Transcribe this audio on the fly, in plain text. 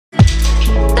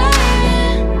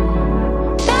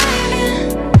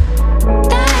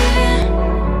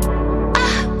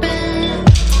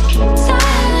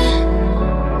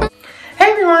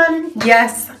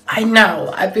Yes, I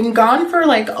know. I've been gone for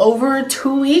like over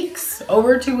 2 weeks.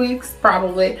 Over 2 weeks,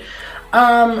 probably.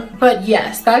 But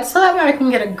yes, that's so that I can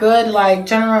get a good like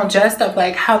general gist of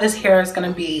like how this hair is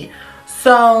gonna be.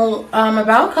 So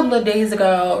about a couple of nights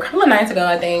ago,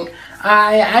 I think,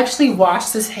 I actually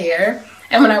washed this hair,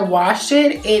 and when I washed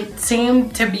it, it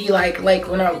seemed to be like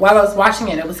while I was washing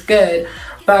it, it was good.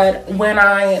 But when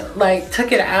I like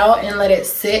took it out and let it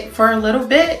sit for a little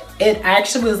bit, it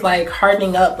actually was like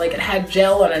hardening up, like it had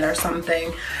gel on it or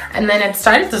something. And then it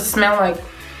started to smell like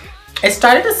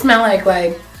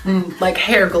like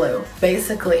hair glue,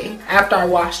 basically, after I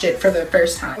washed it for the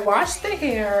first time. I washed the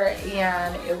hair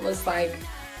and it was like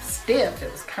stiff.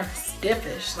 It was kind of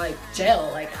stiffish, like gel.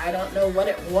 Like I don't know what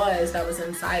it was that was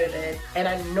inside of it. And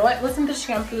I know it wasn't the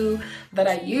shampoo that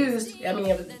I used. I mean,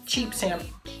 it was cheap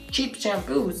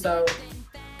shampoo. So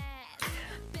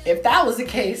if that was the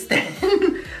case,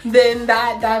 then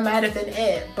that might have been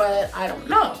it, but I don't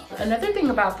know. Another thing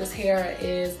about this hair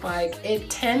is like it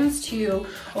tends to,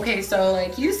 okay, so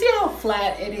like you see how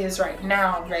flat it is right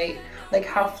now, right? Like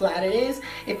how flat it is.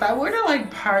 If I were to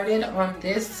like part it on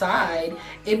this side,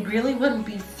 it really wouldn't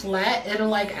be flat. It'll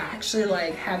like actually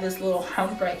like have this little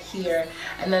hump right here,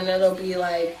 and then it'll be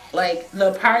like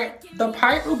the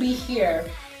part will be here,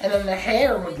 and then the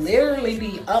hair would literally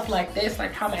be up like this,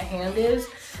 like how my hand is.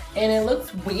 And it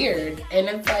looks weird, and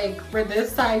it's like for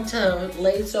this side to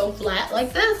lay so flat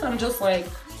like this, I'm just like,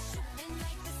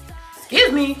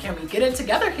 excuse me, can we get it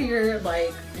together here?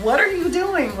 Like, what are you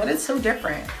doing? What is so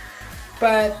different?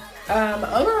 But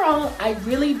overall, I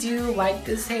really do like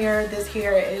this hair. This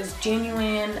hair is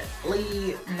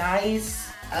genuinely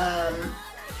nice.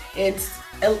 It's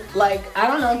like, I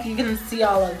don't know if you can see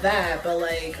all of that, but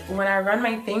like when I run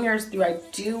my fingers through, I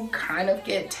do kind of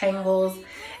get tangles.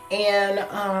 And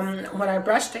when I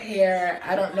brush the hair,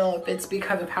 I don't know if it's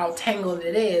because of how tangled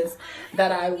it is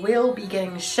that I will be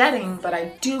getting shedding, but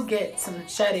I do get some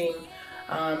shedding,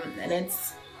 and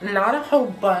it's not a whole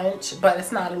bunch, but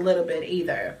it's not a little bit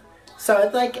either. So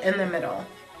it's like in the middle.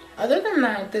 Other than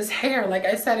that, this hair, like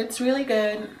I said, it's really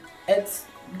good. It's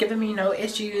giving me no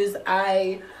issues.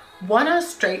 I want to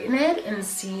straighten it and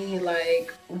see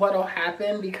like what'll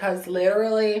happen, because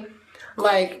literally,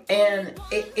 like, and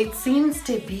it seems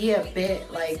to be a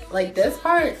bit like this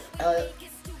part,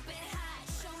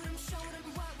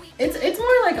 it's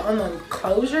more like on the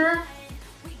closure,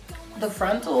 the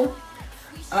frontal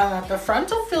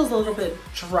feels a little bit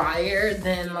drier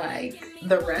than like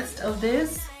the rest of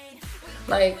this.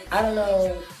 Like I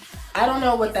don't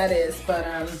know what that is, but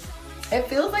it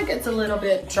feels like it's a little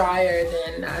bit drier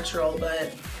than natural.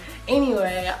 But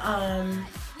anyway,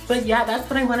 but yeah, that's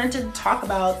what I wanted to talk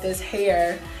about, this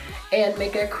hair, and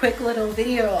make a quick little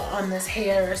video on this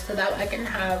hair so that I can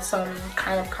have some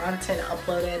kind of content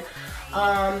uploaded.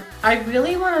 I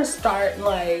really want to start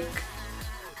like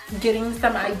getting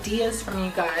some ideas from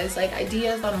you guys, like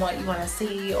ideas on what you want to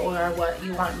see or what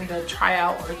you want me to try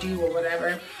out or do or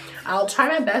whatever. I'll try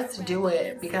my best to do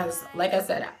it, because like I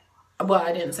said, well,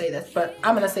 I didn't say this, but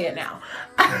I'm gonna say it now.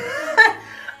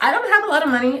 I don't have a lot of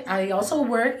money. I also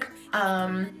work,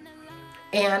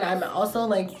 and I'm also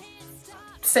like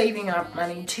saving up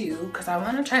money too, because I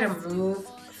want to try to move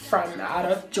from out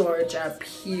of Georgia,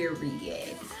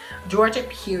 period. Georgia,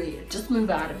 period. Just move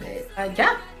out of it.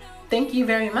 Yeah. Thank you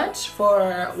very much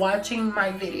for watching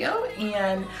my video,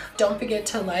 and don't forget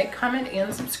to like, comment,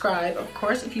 and subscribe, of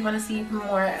course, if you want to see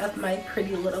more of my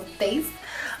pretty little face.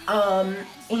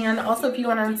 And also if you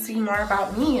want to see more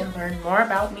about me and learn more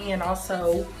about me, and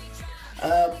also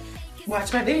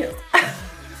watch my videos.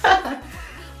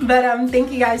 But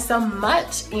thank you guys so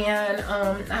much, and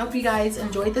I hope you guys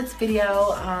enjoyed this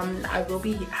video. I will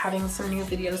be having some new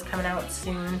videos coming out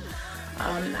soon.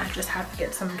 I just have to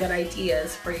get some good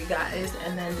ideas for you guys,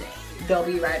 and then they'll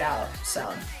be right out.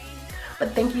 So,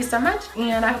 but thank you so much,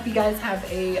 and I hope you guys have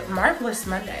a marvelous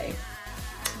Monday.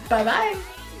 Bye bye.